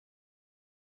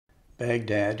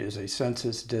Bagdad is a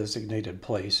census-designated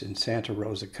place in Santa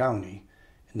Rosa County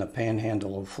in the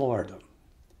panhandle of Florida.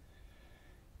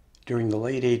 During the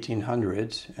late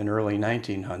 1800s and early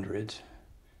 1900s,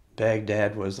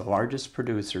 Bagdad was the largest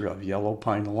producer of yellow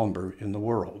pine lumber in the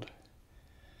world.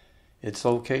 Its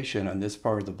location on this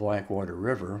part of the Blackwater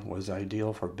River was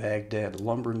ideal for Bagdad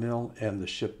lumber mill and the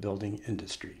shipbuilding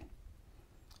industry.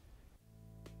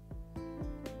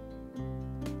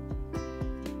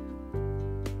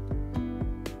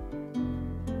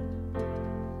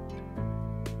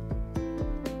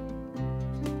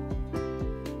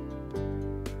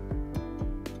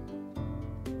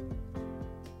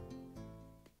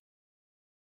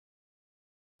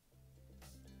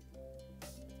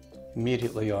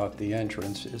 Immediately off the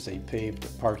entrance is a paved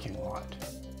parking lot.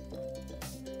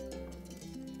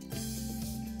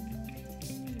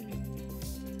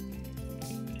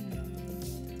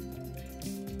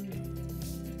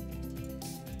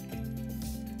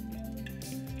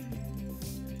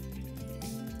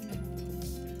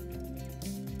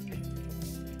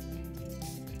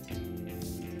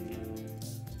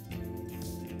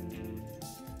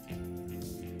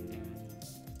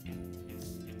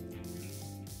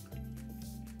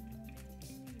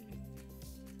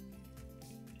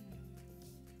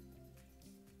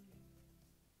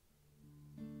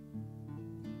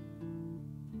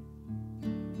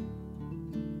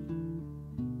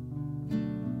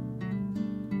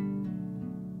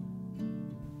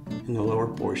 In the lower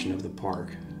portion of the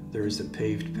park, there is a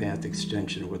paved path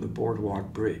extension with a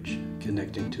boardwalk bridge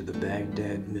connecting to the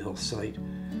Bagdad Mill site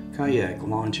kayak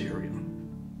launch area.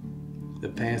 The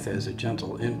path has a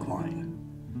gentle incline.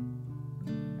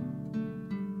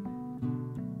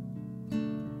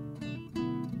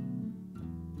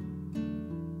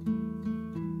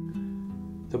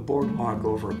 The boardwalk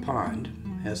over a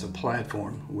pond has a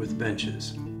platform with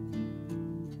benches.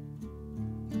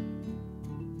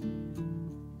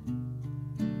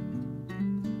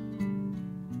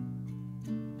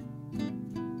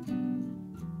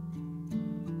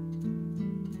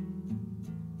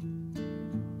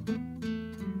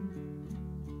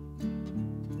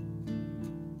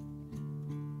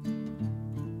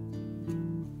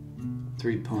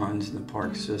 Three ponds in the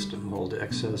park system hold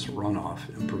excess runoff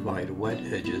and provide wet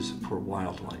edges for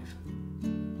wildlife.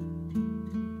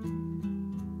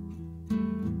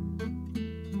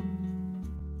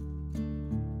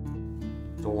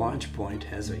 The launch point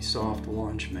has a soft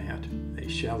launch mat, a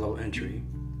shallow entry,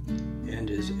 and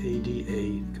is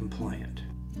ADA compliant.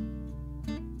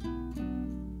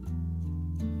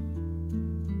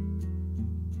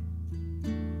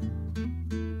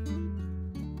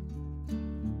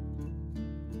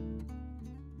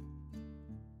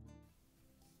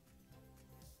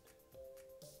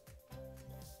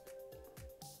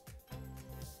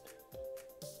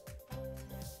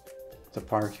 The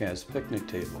park has picnic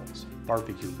tables,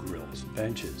 barbecue grills,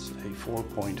 benches, a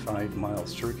 4.5-mile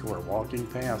circular walking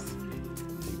path,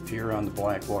 a pier on the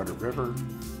Blackwater River,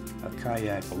 a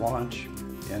kayak launch,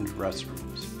 and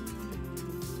restrooms.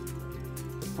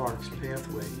 The park's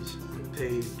pathways are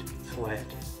paved, flat,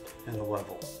 and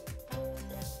level.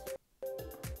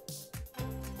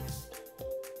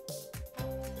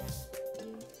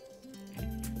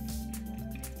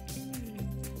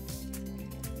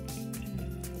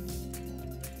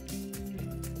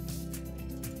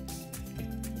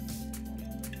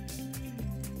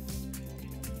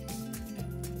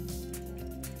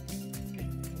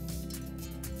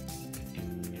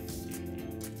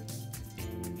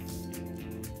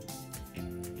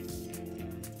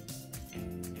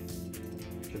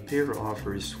 The pier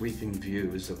offers sweeping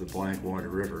views of the Blackwater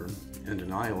River and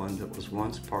an island that was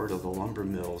once part of the lumber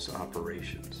mill's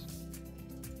operations.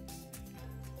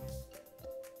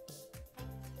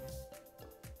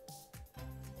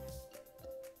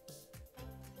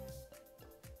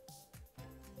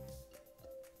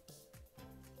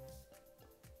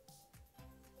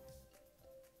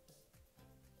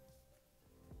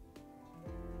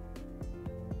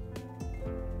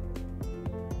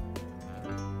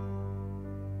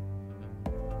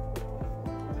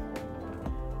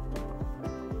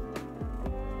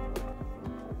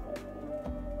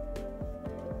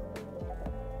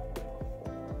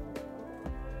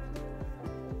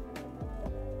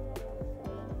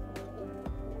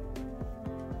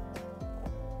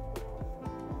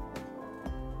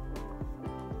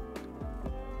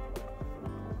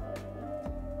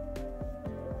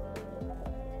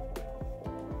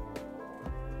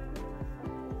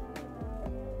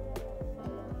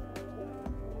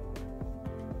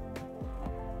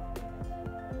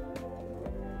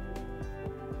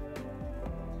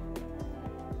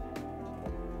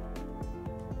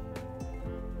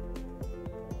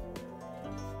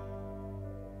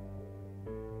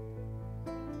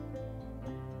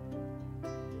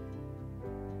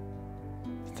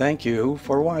 Thank you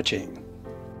for watching.